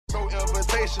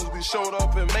invitations, we showed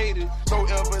up and made it. No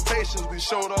invitations, we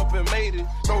showed up and made it.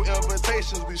 No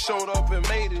invitations, we showed up and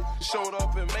made it. Showed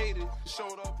up and made it.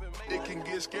 Showed up and made it. It can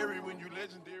get scary when you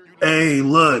legendary. Hey,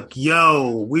 look,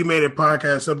 yo, we made it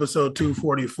podcast episode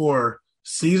 244.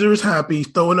 Caesar's happy,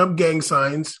 throwing up gang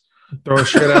signs. Throw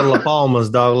shit out of La Palmas,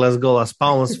 dog. Let's go. Las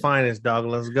Palmas finest, dog.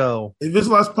 Let's go. If it's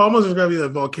Las Palmas, it's going to be the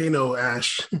volcano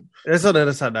ash. It's on the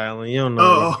other side of the island. You don't know.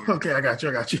 Oh, okay. I got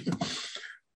you.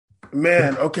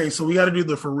 Man, okay. So we got to do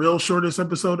the for real shortest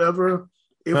episode ever.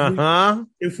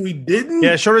 If we didn't.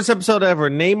 Yeah, shortest episode ever.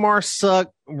 Neymar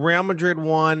sucked. Real Madrid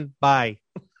won. Bye.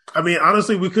 I mean,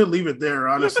 honestly, we could leave it there,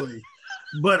 honestly.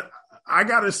 But I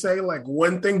got to say, like,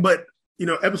 one thing. But, you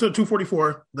know, episode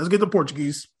 244, let's get the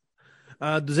Portuguese.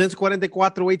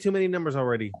 244, way too many numbers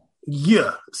already.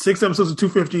 Yeah, 6 episodes of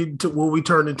 250 will we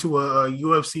turn into a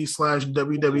UFC /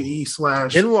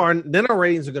 WWE / Then our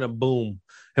ratings are gonna boom.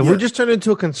 If we just turn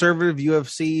into a conservative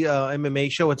UFC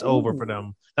MMA show, it's over for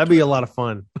them. That'd be a lot of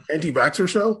fun. Anti-vaxxer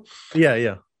show.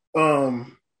 Yeah.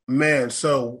 Man.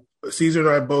 So Caesar and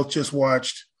I both just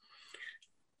watched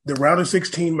the round of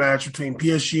 16 match between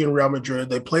PSG and Real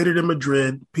Madrid. They played it in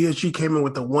Madrid. PSG came in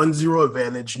with a 1-0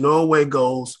 advantage, no away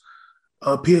goals.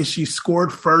 PSG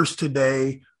scored first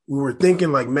today. We were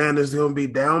thinking, like, man, it's going to be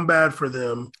down bad for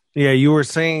them. Yeah, you were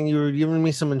saying you were giving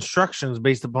me some instructions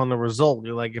based upon the result.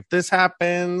 You're like, if this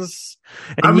happens,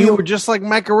 and you were just like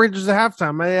Michael Richards at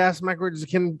halftime. I asked Michael Richards,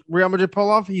 can Real Madrid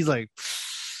pull off? He's like,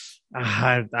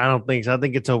 I don't think so. I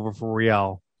think it's over for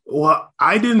Real. Well,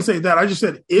 I didn't say that. I just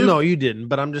said if. No, you didn't.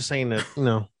 But I'm just saying that,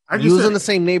 you was in the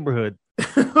same neighborhood.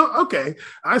 Okay.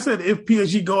 I said if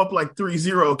PSG go up like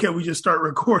 3-0, can we just start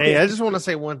recording? Hey, I just want to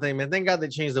say one thing, man. Thank God they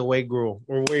changed the away goal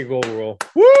rule.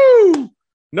 Woo!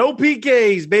 No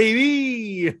PKs,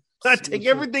 baby. I take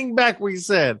everything back we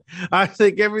said.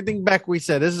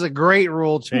 This is a great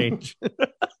rule change.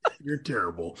 You're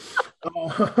terrible.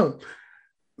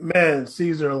 Man,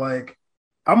 Caesar, like,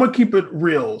 I'm going to keep it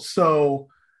real. So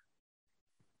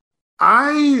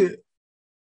I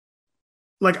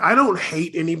don't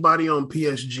hate anybody on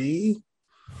PSG,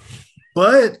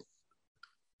 but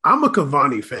I'm a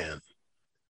Cavani fan.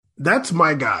 That's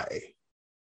my guy.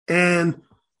 And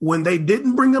when they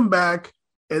didn't bring him back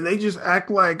and they just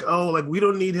act like, oh, like, we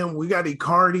don't need him. We got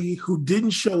Icardi, who didn't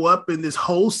show up in this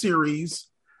whole series.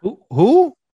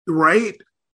 Who? Right?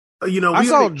 I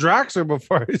saw Draxler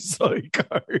before I saw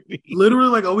Icardi. Literally,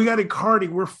 like, oh, we got Icardi.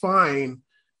 We're fine.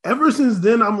 Ever since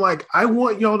then, I'm like, I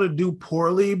want y'all to do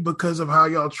poorly because of how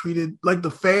y'all treated, like,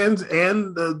 the fans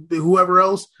and the whoever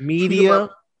else. Media.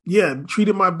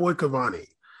 Treated my boy Cavani.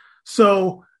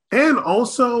 So, and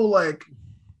also, like,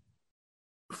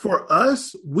 for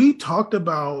us, we talked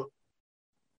about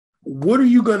what are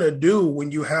you going to do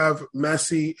when you have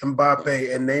Messi,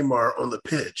 Mbappe, and Neymar on the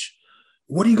pitch?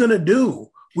 What are you going to do?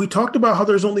 We talked about how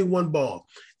there's only one ball.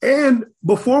 And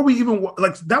before we even,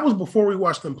 like, that was before we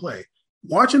watched them play.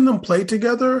 Watching them play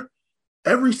together,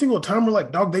 every single time we're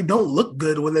like, dog, they don't look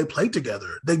good when they play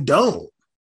together. They don't.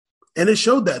 And it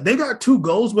showed that. They got 2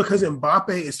 goals because Mbappe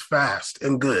is fast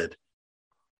and good.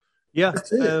 Yeah,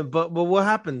 but what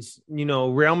happens?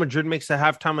 Real Madrid makes a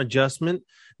halftime adjustment.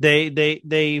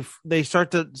 They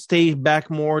start to stay back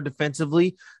more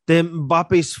defensively. Then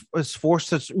Mbappe is forced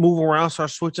to move around,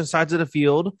 start switching sides of the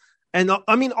field. And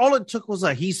I mean, all it took was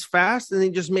he's fast, and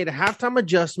they just made a halftime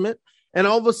adjustment. And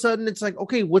all of a sudden, it's like,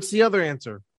 okay, what's the other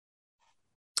answer?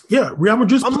 Yeah, Real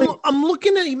Madrid. I'm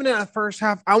looking at even at that first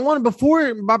half. I wanted before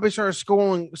Mbappe started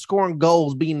scoring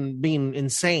goals, being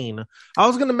insane. I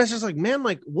was gonna message like, man,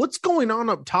 like, what's going on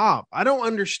up top? I don't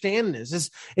understand this.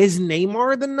 Is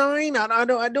Neymar the 9?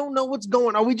 I don't know what's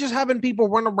going. Are we just having people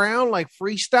run around like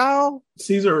freestyle?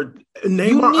 Caesar,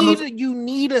 Neymar. You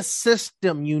need a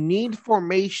system. You need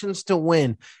formations to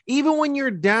win, even when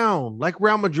you're down, like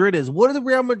Real Madrid is. What did the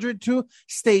Real Madrid do?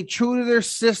 Stay true to their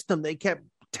system. They kept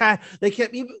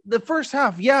even the first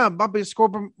half. Yeah, Mbappe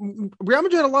scored, but Real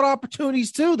Madrid had a lot of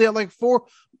opportunities too. They had like 4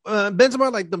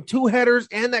 Benzema, like them 2 headers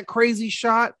and that crazy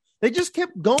shot. They just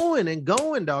kept going and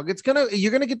going, dog.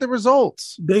 You're gonna get the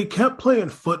results. They kept playing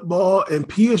football, and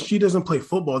PSG doesn't play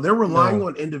football. They're relying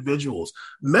on individuals.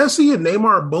 Messi and Neymar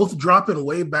are both dropping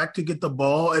way back to get the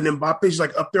ball, and Mbappe's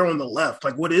like up there on the left.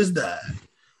 Like, what is that?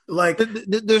 Like,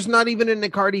 there's not even an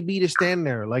Icardi B to stand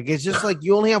there. Like, it's just like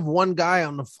you only have one guy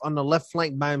on the left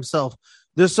flank by himself.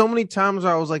 There's so many times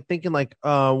where I was like thinking like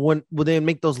when they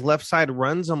make those left side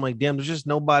runs, I'm like, damn, there's just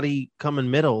nobody coming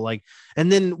middle. Like,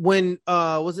 and then when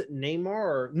was it Neymar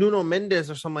or Nuno Mendes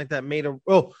or something like that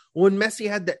when Messi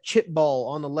had that chip ball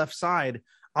on the left side,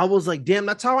 I was like, damn,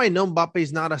 that's how I know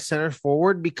Mbappe's not a center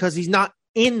forward, because he's not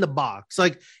in the box.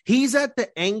 Like he's at the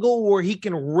angle where he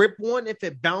can rip one if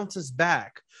it bounces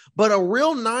back. But a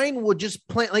real 9 would just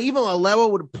plant, like even a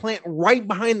level would plant right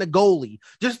behind the goalie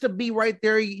just to be right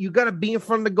there. You got to be in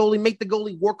front of the goalie, make the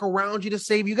goalie work around you to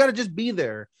save. You got to just be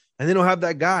there. And they don't have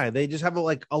that guy. They just have a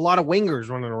lot of wingers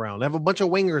running around. They have a bunch of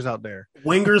wingers out there.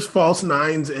 Wingers, false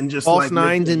 9s, and just false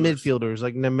 9s and midfielders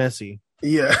like Messi.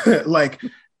 Yeah, like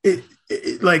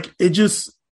it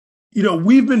just,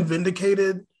 we've been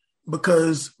vindicated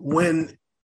because when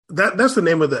that's the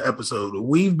name of the episode.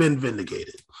 We've been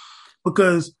vindicated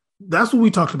because that's what we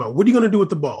talked about. What are you going to do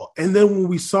with the ball? And then when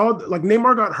we saw, like,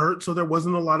 Neymar got hurt, so there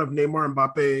wasn't a lot of Neymar,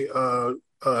 Mbappe,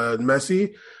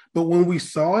 Messi. But when we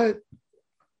saw it,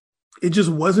 it just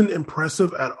wasn't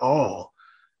impressive at all.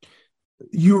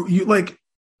 You like,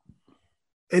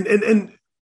 and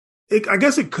I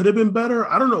guess it could have been better.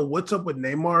 I don't know what's up with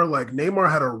Neymar. Like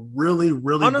Neymar had a really,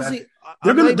 really honestly,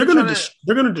 bad.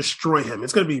 They're gonna destroy him.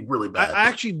 It's gonna be really bad. I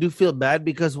actually do feel bad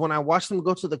because when I watched him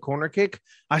go to the corner kick,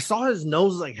 I saw his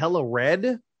nose like hella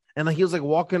red, and like he was like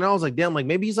walking out. I was like, damn, like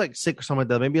maybe he's like sick or something like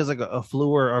that. Maybe he has like a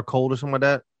flu or a cold or something like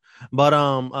that. But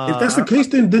if that's the case,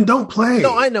 then don't play.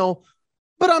 No, I know.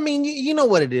 But I mean, you know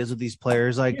what it is with these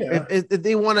players. Like, if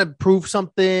they want to prove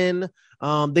something,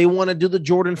 they want to do the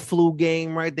Jordan flu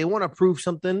game, right? They want to prove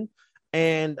something.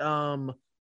 And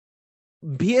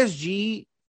PSG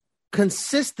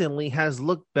consistently has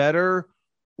looked better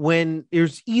when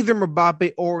there's either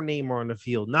Mbappe or Neymar on the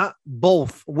field. Not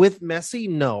both. With Messi,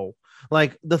 no.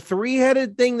 Like, the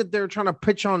three-headed thing that they're trying to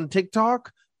pitch on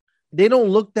TikTok, they don't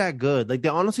look that good. Like, they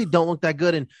honestly don't look that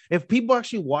good. And if people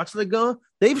actually watch Liga,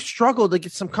 they've struggled to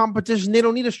get some competition they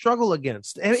don't need to struggle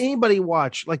against. Anybody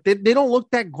watch, like, they don't look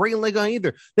that great in Liga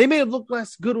either. They may have looked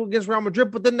less good against Real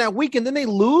Madrid, but then that weekend, then they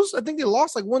lose. I think they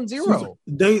lost like 1-0.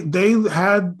 They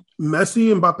had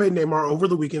Messi, Mbappe, Neymar over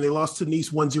the weekend. They lost to Nice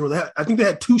 1-0. I think they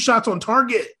had 2 shots on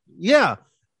target. Yeah.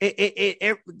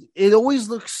 It always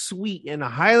looks sweet in a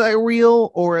highlight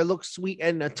reel, or it looks sweet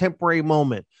in a temporary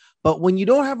moment. But when you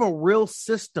don't have a real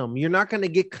system, you're not going to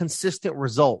get consistent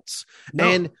results. No.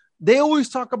 And they always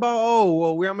talk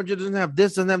about, Real Madrid doesn't have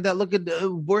this, doesn't have that. Look at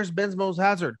where's Benzema's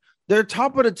Hazard. They're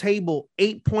top of the table,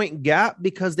 8-point gap,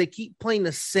 because they keep playing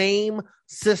the same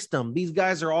system. These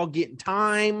guys are all getting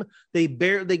time. They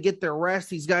get their rest.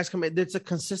 These guys come in. It's a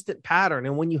consistent pattern.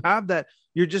 And when you have that,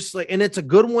 you're just like, and it's a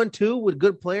good one too with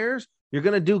good players. You're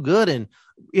going to do good. And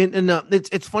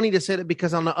it's funny to say that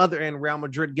because on the other end, Real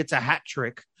Madrid gets a hat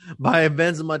trick by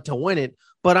Benzema to win it.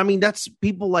 But I mean, that's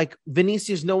people like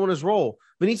Vinicius knowing his role.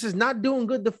 Vinicius not doing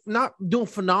good, not doing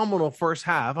phenomenal first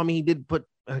half. I mean, he did put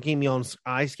Hakimi on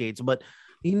ice skates, but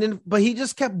he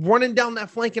just kept running down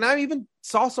that flank. And I even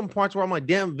saw some parts where I'm like,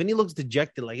 damn, Vinny looks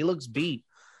dejected. Like he looks beat.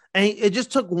 And it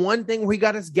just took one thing where he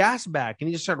got his gas back and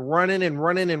he just started running. Him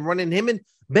and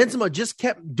Benzema just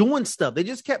kept doing stuff. They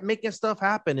just kept making stuff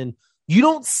happen. And you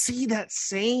don't see that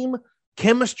same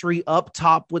chemistry up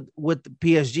top with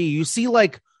PSG. You see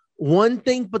like one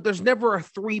thing, but there's never a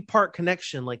 3-part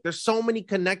connection. Like there's so many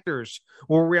connectors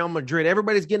with Real Madrid.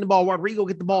 Everybody's getting the ball. Rodrigo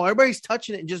get the ball. Everybody's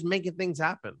touching it and just making things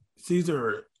happen.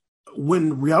 Caesar,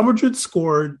 when Real Madrid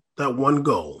scored that one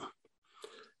goal,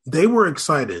 they were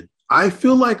excited. I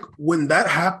feel like when that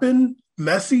happened,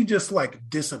 Messi just like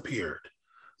disappeared.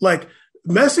 Like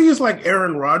Messi is like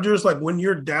Aaron Rodgers. Like when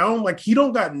you're down, like he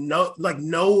don't got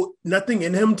nothing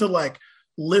in him to like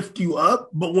lift you up.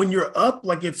 But when you're up,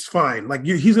 like it's fine. Like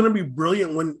he's gonna be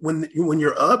brilliant when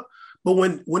you're up. But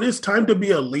when it's time to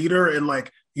be a leader and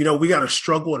like we got to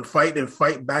struggle and fight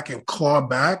back and claw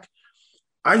back.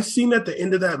 I seen at the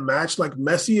end of that match, like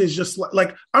Messi is just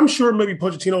like I'm sure maybe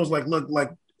Pochettino was like, look,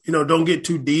 like don't get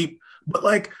too deep. But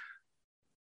like,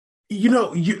 you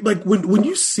like when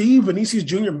you see Vinicius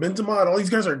Jr., Benzema, and all these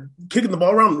guys are kicking the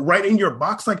ball around right in your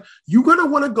box, like you're gonna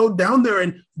want to go down there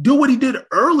and do what he did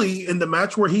early in the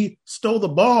match where he stole the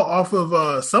ball off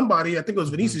of somebody. I think it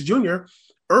was Vinicius Jr.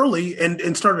 early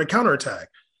and started a counterattack.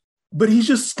 But he's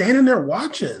just standing there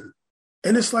watching,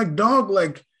 and it's like, dog,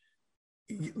 like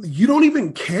you don't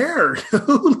even care,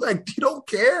 like you don't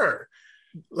care.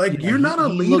 Like you're not a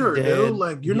leader, dude.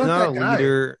 Like you're not that guy.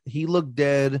 Leader. He looked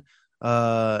dead.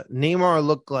 Neymar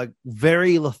looked like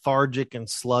very lethargic and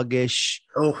sluggish.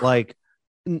 Oh. Like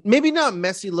maybe not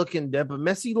Messi looking dead, but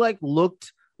Messi like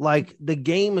looked like the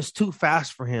game is too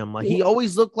fast for him. Like he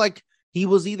always looked like he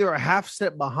was either a half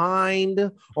step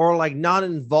behind or like not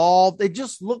involved.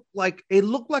 It looked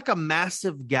like a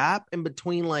massive gap in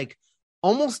between like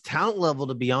almost talent level,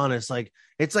 to be honest. Like,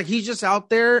 it's like he's just out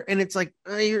there, and it's like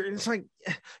you're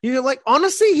like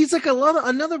honestly, he's like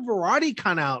another Verratti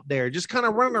kind of out there, just kind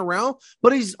of running around.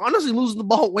 But he's honestly losing the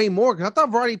ball way more, because I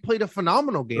thought Verratti played a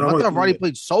phenomenal game. I thought Verratti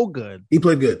played so good. He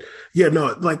played good. Yeah,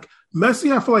 no, like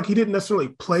Messi, I feel like he didn't necessarily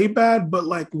play bad, but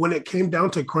like when it came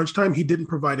down to crunch time, he didn't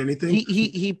provide anything.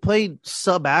 He played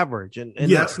sub average, and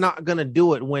that's not gonna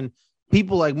do it when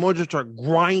people like Modric are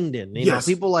grinding. You know,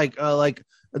 people like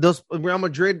those Real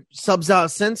Madrid subs out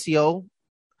Asensio,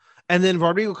 and then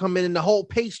Rodrigo come in and the whole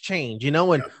pace change, you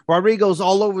know, and Rodrigo's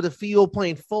all over the field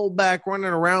playing fullback, running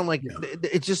around like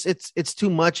it's just it's too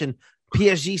much. And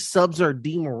PSG subs are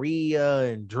Di Maria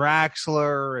and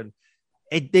Draxler, and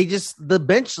the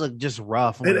bench looked just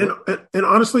rough. And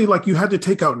honestly, like you had to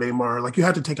take out Neymar, like you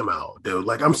had to take him out, dude.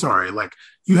 Like I'm sorry, like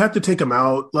you had to take him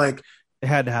out, like. It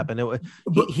had to happen.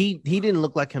 He didn't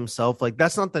look like himself. Like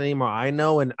that's not the Neymar I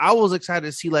know. And I was excited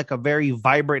to see like a very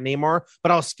vibrant Neymar,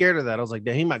 but I was scared of that. I was like,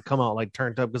 he might come out like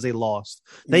turned up because they lost.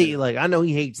 I know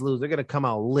he hates lose. They're gonna come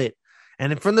out lit.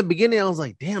 And from the beginning, I was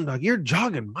like, damn dog, you're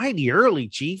jogging mighty early,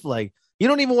 Chief. Like you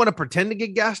don't even want to pretend to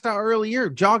get gassed out early. You're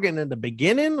jogging in the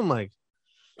beginning. I'm like,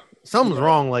 something's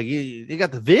wrong. Like you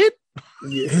got the vid?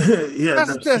 Yeah.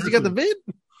 That's the test. You got the vid?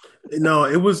 No,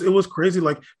 it was crazy.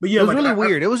 Like, but yeah, it was really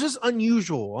weird. It was just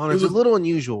unusual. Honestly, a little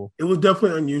unusual. It was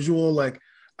definitely unusual. Like,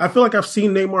 I feel like I've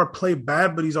seen Neymar play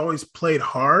bad, but he's always played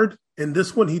hard. And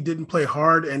this one, he didn't play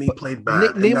hard and he played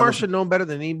bad. Neymar should know better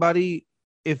than anybody.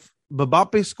 If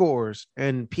Mbappe scores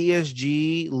and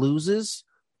PSG loses,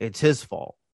 it's his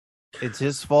fault. It's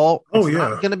his fault. It's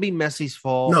not going to be Messi's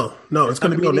fault. No, it's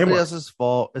going to be anybody else's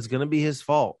fault. It's going to be his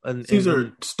fault. And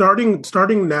Caesar, starting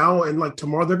now and like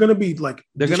tomorrow, they're going to be like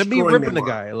they're going to be ripping Neymar. The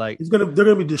guy. Like they're going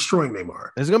to be destroying Neymar.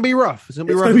 It's going to be rough. It's going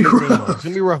to be rough. It's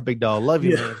going to be rough, big dog. Love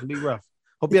you, man. It's going to be rough.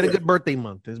 Hope you had a good birthday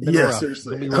month. It's been rough.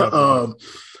 Seriously.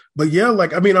 But yeah,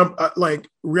 like I mean, I'm like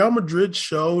Real Madrid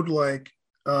showed like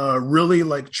really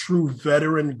like true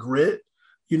veteran grit.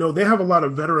 You know, they have a lot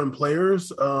of veteran players.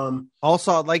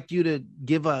 Also, I'd like you to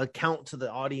give a count to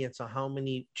the audience on how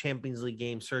many Champions League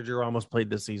games Sergio Ramos played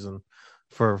this season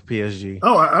for PSG.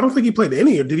 Oh, I don't think he played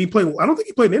any. Or did he play? I don't think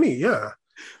he played any. Yeah.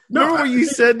 No, remember what you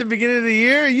said at the beginning of the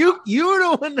year? You were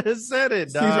the one that said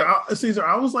it, dog. Caesar,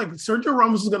 I was like, Sergio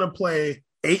Ramos is going to play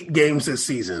 8 games this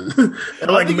season. And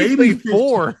like maybe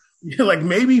 4. Yeah, like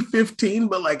maybe 15,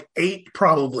 but like 8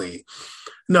 probably.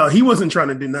 No, he wasn't trying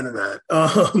to do none of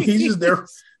that. He's just there.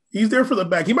 He's there for the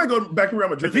back. He might go back to Real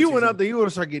Madrid. If he went out there, he would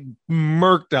have started getting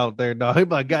murked out there, dog. He'd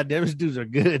be like, God damn, these dudes are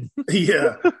good.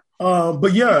 Yeah.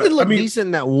 But yeah. He looked decent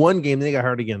in that one game. They got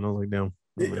hurt again. I was like,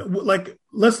 damn. Like,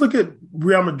 let's look at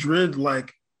Real Madrid.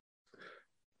 Like,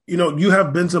 you know, you have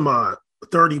Benzema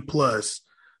 30 plus,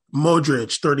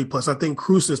 Modric 30 plus. I think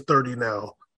Kroos is 30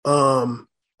 now.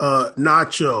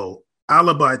 Nacho,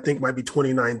 Alaba, I think might be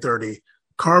 29, 30.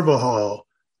 Carvajal,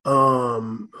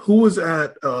 who was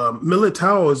at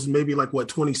Militao is maybe like what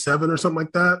 27 or something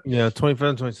like that. Yeah,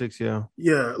 25, 26.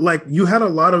 Yeah, like you had a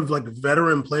lot of like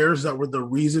veteran players that were the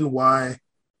reason why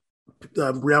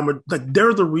Real Madrid, like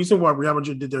they're the reason why Real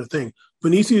Madrid did their thing.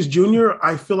 Vinicius Jr.,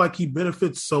 I feel like he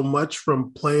benefits so much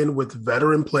from playing with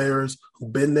veteran players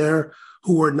who've been there,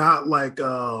 who are not like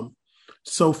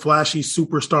so flashy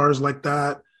superstars like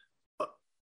that.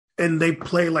 And they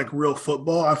play like real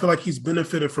football. I feel like he's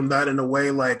benefited from that in a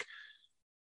way. Like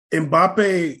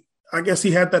Mbappe, I guess he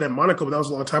had that in Monaco, but that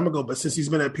was a long time ago. But since he's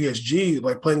been at PSG,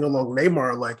 like playing along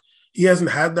Neymar, like he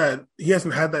hasn't had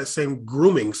that same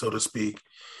grooming, so to speak.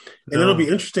 And it'll be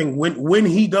interesting when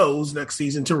he goes next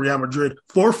season to Real Madrid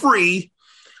for free.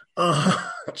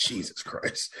 Jesus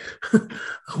Christ.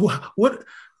 What?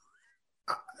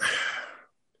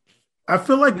 I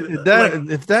feel like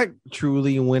if that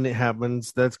truly, when it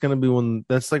happens, that's gonna be one.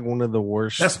 That's like one of the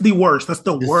worst. That's the worst. That's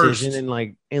the worst. And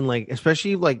like,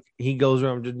 especially like he goes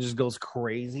around and just goes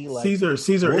crazy. Like Caesar, it's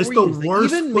the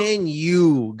worst. Even Man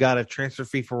U got a transfer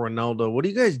fee for Ronaldo. What are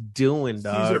you guys doing,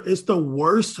 dog? Caesar, it's the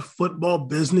worst football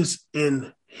business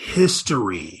in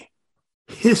history.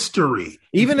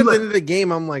 Even at the end of the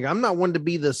game, I'm like, I'm not one to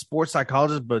be the sports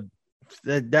psychologist, but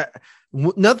that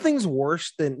nothing's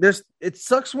worse than there's. It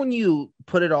sucks when you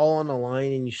put it all on the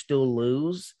line and you still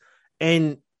lose,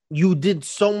 and you did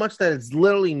so much that it's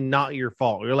literally not your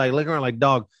fault. You're like looking around like,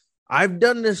 dog, I've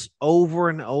done this over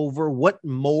and over. What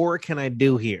more can I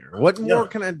do here? What more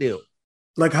can I do?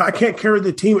 Like, I can't carry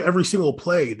the team every single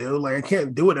play, dude. Like, I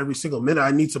can't do it every single minute.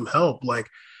 I need some help. Like,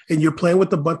 and you're playing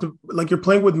with a bunch of, like, you're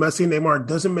playing with Messi and Neymar. It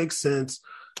doesn't make sense.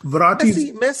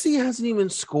 Messi hasn't even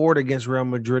scored against Real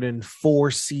Madrid in 4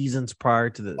 seasons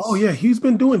prior to this. Oh yeah, he's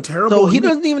been doing terrible. So he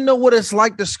doesn't even know what it's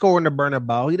like to score in the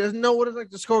Bernabeu. He doesn't know what it's like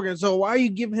to score against. So why are you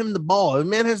giving him the ball? The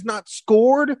man has not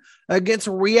scored against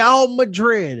Real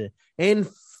Madrid in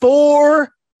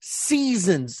 4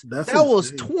 seasons. That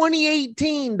was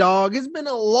 2018, dog. It's been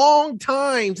a long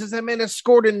time since that man has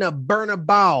scored in the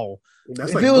Bernabeu.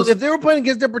 If they were playing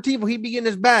against Deportivo, he'd be in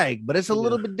his bag, but it's a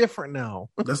little bit different now.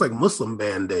 That's like Muslim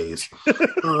band days.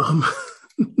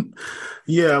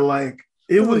 Yeah, like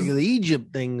it was like the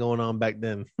Egypt thing going on back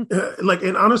then.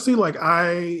 And honestly, it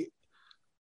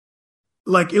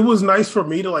was nice for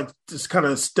me to just kind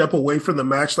of step away from the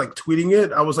match, tweeting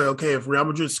it. I was like, okay, if Real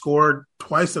Madrid scored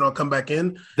twice, then I'll come back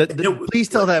in. Please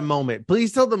tell that moment.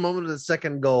 Please tell the moment of the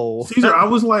second goal. Caesar, I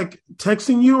was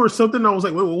texting you or something. I was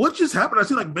like, wait, what just happened? I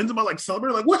see Benzema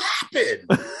celebrating. What happened?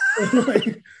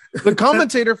 The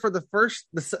commentator for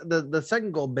the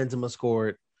second goal Benzema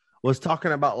scored was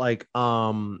talking about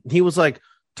he was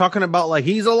talking about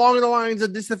he's along the lines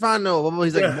of Di Stefano.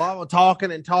 He's blah,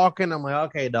 talking. I'm like,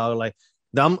 okay, dog,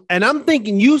 I'm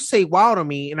thinking you say wow to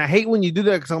me, and I hate when you do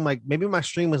that because I'm like, maybe my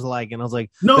stream is lagging. I was like,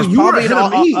 no, you were ahead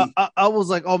of me. I was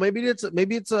like, oh, maybe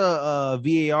it's a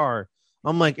VAR.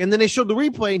 I'm like, and then they showed the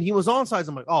replay and he was onside.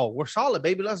 I'm like, oh, we're solid,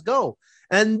 baby, let's go.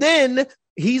 And then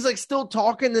he's still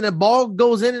talking, and the ball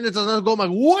goes in and it's another goal.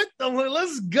 I'm like, what? I'm like,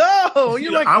 let's go.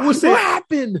 You're like, what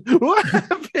happened? What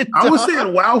happened? I was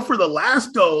saying wow for the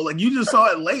last goal. You just saw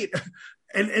it late.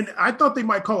 And I thought they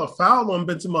might call a foul on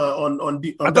Benzema on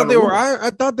I thought they were. I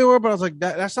thought they were, but I was like,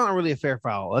 that's not really a fair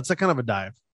foul. That's a kind of a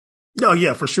dive. No,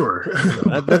 yeah, for sure.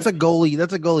 That's a goalie.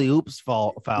 That's a goalie oops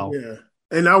foul. Yeah,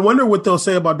 and I wonder what they'll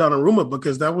say about Donnarumma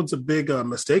because that was a big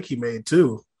mistake he made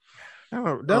too.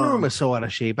 Donnarumma is so out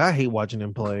of shape. I hate watching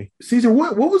him play. Caesar,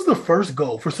 what was the first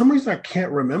goal? For some reason, I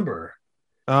can't remember.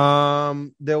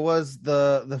 There was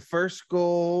the first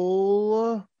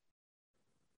goal.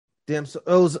 Damn, so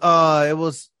it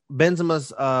was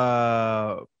Benzema's.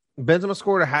 Benzema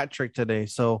scored a hat trick today.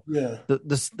 So yeah,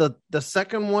 the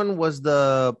second one was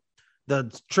the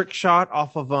trick shot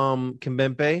off of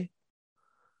Kimpembe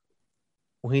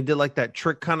when he did that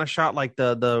trick kind of shot,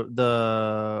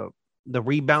 the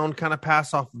rebound kind of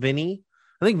pass off Vinny.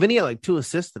 I think Vinny had 2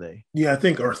 assists today. Yeah, I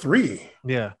think or 3.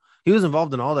 Yeah, he was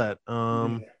involved in all that.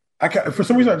 For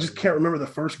some reason I just can't remember the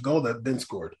first goal that Ben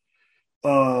scored.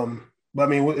 But I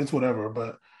mean, it's whatever.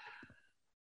 But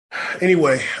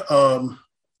anyway,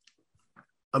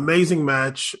 amazing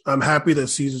match. I'm happy that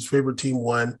Caesar's favorite team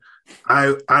won.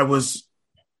 I was,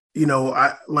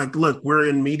 look, we're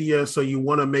in media, so you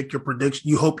want to make your prediction.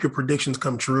 You hope your predictions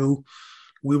come true.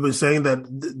 We were saying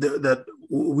that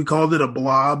we called it a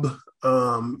blob.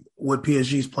 What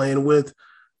PSG's playing with,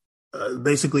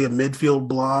 basically a midfield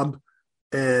blob,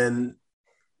 and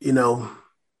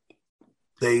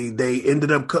They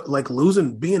ended up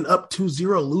losing, being up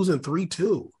 2-0, losing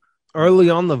 3-2. Early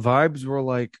on, the vibes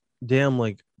were damn,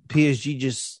 PSG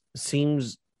just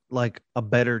seems like a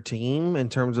better team in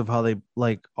terms of how they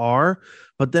are.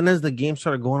 But then as the game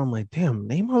started going, I'm like, damn,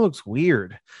 Neymar looks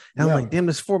weird. And I'm like, damn,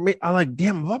 damn,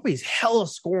 Mbappe's hella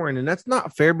scoring. And that's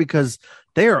not fair because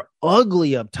they are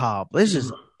ugly up top. It's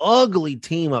just ugly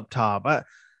team up top. I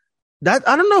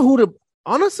don't know who to.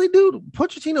 Honestly, dude,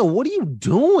 Pochettino, what are you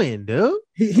doing, dude?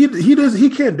 He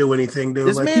can't do anything, dude.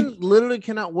 This man literally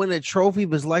cannot win a trophy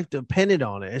if his life depended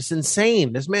on it. It's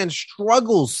insane. This man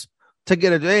struggles to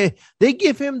get a. They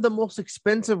give him the most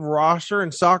expensive roster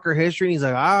in soccer history, and he's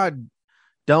like, I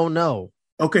don't know.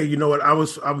 Okay, you know what? I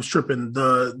was tripping.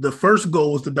 The first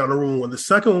goal was the Donnarumma one. The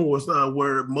second one was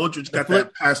where Modric got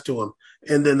that pass to him,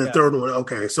 and then the third one.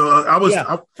 Okay, so I was.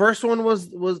 First one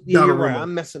was you're right.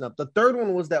 I'm messing up. The third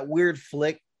one was that weird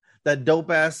flick, that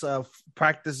dope ass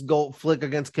practice goal flick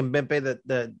against Kimpembe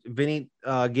that Vinny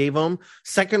gave him.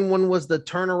 Second one was the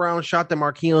turnaround shot that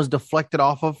Marquinhos deflected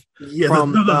off of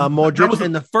from Modric,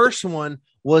 and the first one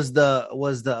was the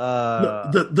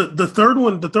third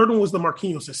one. The third one was the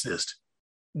Marquinhos assist.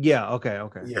 Yeah. Okay.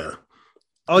 Yeah.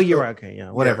 Oh, you're right. Okay.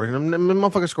 Yeah. Whatever. Yeah. The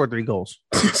motherfucker scored 3 goals.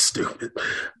 Stupid.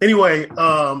 Anyway,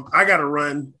 I gotta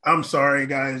run. I'm sorry,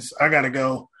 guys. I gotta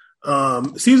go.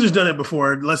 Caesar's done it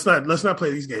before. Let's not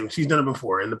play these games. She's done it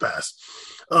before in the past.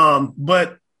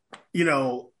 But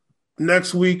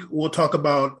next week we'll talk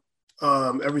about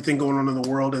everything going on in the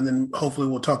world, and then hopefully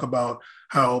we'll talk about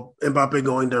how Mbappe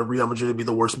going to Real Madrid would be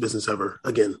the worst business ever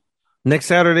again. Next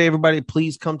Saturday, everybody,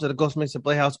 please come to the Ghost Mesa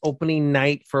Playhouse opening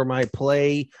night for my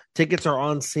play. Tickets are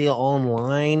on sale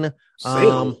online.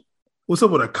 What's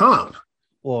up with a comp?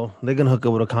 Well, they're going to hook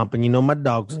up with a comp, and my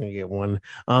dog's going to get one.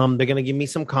 They're going to give me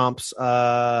some comps.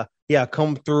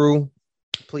 Come through.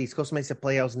 Please, Costa Mesa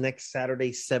Playhouse next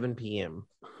Saturday, 7 p.m.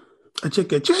 A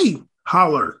chick a J.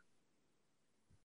 Holler.